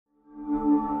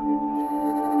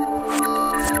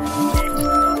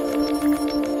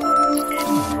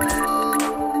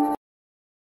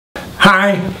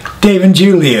Dave and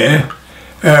Julie here.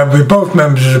 We're both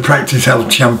members of the Practice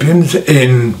Health Champions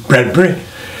in Bredbury,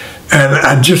 and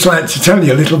I'd just like to tell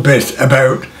you a little bit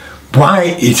about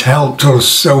why it's helped us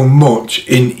so much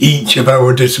in each of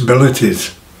our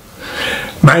disabilities.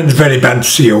 Mine's very bad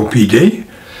COPD,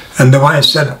 and the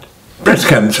wife had breast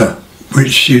cancer,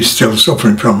 which she's still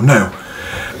suffering from now.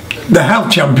 The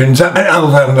Health Champions at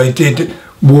Alvan, they did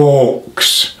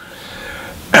walks,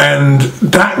 and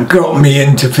that got me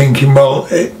into thinking, well,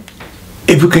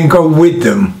 if we can go with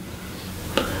them,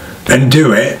 then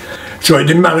do it. So it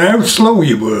didn't matter how slow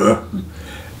you were,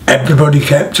 everybody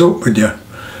kept up with you.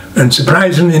 And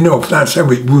surprisingly enough, that's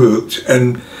how it worked.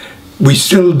 And we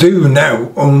still do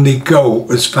now only go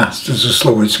as fast as the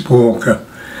slowest walker.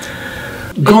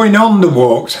 Going on the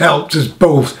walks helped us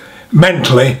both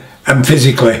mentally and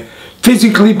physically.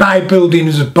 Physically by building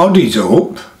our bodies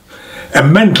up,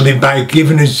 and mentally by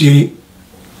giving us the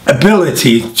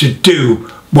ability to do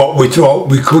what we thought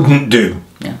we couldn't do.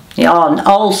 Yeah, and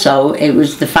also it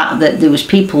was the fact that there was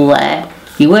people there.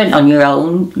 You weren't on your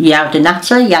own. You had a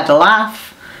natter, you had a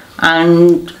laugh,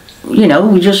 and you know,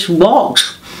 we just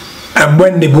walked. And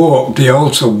when they walked, they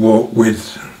also walked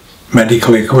with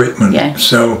medical equipment. Yeah.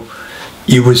 So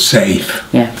you were safe.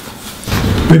 Yeah.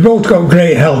 We both got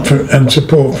great help and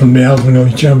support from the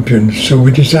Alvan Champions, so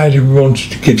we decided we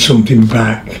wanted to give something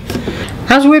back.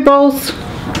 As we're both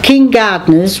keen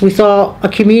gardeners, we thought a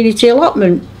community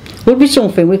allotment would be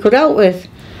something we could help with.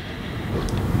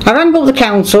 I rang up the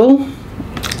council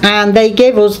and they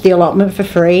gave us the allotment for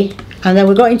free, and then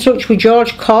we got in touch with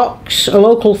George Cox, a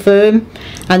local firm,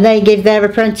 and they gave their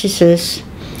apprentices.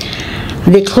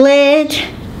 They cleared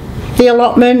the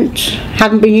allotment,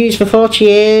 hadn't been used for 40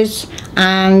 years,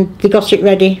 and they got it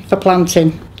ready for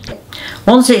planting.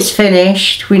 Once it's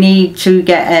finished, we need to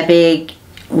get a big,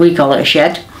 we call it a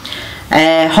shed,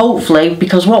 hopefully,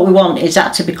 because what we want is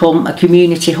that to become a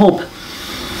community hub,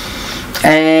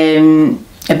 a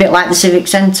bit like the Civic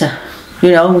Centre.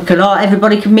 You know, we can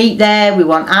everybody can meet there. We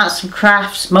want arts and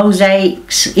crafts,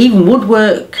 mosaics, even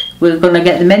woodwork. We're going to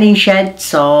get the men in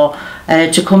sheds or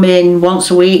to come in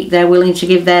once a week. They're willing to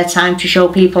give their time to show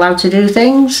people how to do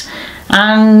things.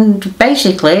 And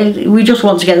basically, we just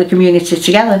want to get the community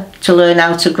together to learn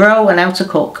how to grow and how to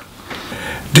cook.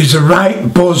 There's a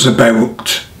right buzz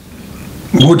about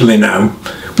Woodley now,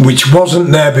 which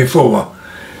wasn't there before.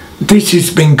 This has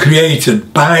been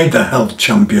created by the Health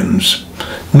Champions,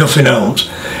 nothing else.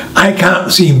 I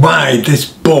can't see why this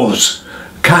buzz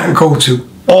can't go to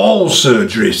all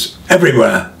surgeries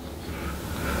everywhere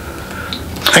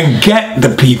and get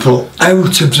the people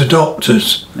out of the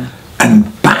doctors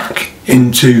and back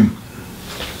into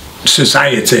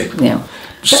society. Yeah.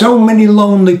 So many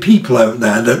lonely people out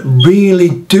there that really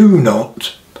do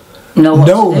not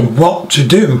know what to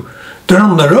do. They're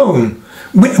on their own.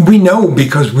 We know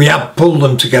because we have pulled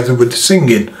them together with the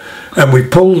singing, and we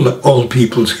pulled old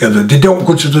people together. They don't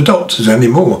go to the doctors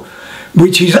anymore,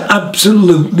 which is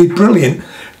absolutely brilliant.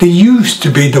 They used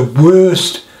to be the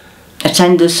worst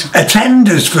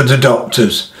attenders for the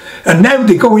doctors, and now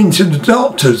they go into the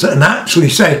doctors and actually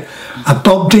say, I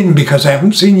bobbed in because I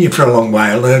haven't seen you for a long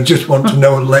while and I just want to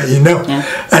know and let you know.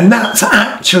 Yeah. And that's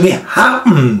actually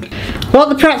happened. What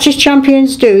the Practice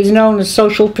Champions do is known as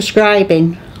social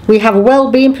prescribing. We have a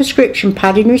Wellbeing Prescription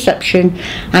pad in reception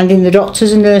and in the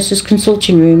doctors and nurses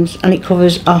consulting rooms, and it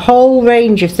covers a whole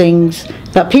range of things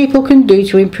that people can do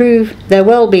to improve their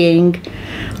well-being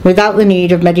without the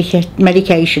need of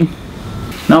medication.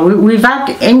 Now, we've had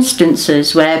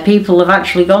instances where people have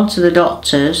actually gone to the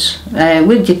doctors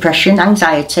with depression,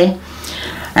 anxiety,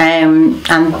 and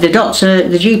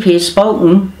the GP has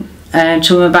spoken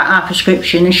to them about our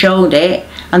prescription and showed it,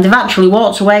 and they've actually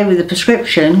walked away with the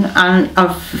prescription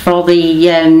for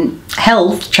the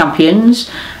Health Champions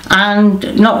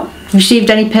and not received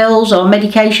any pills or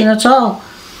medication at all.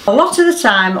 A lot of the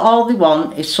time, all they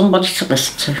want is somebody to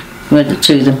listen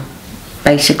to them,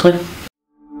 basically.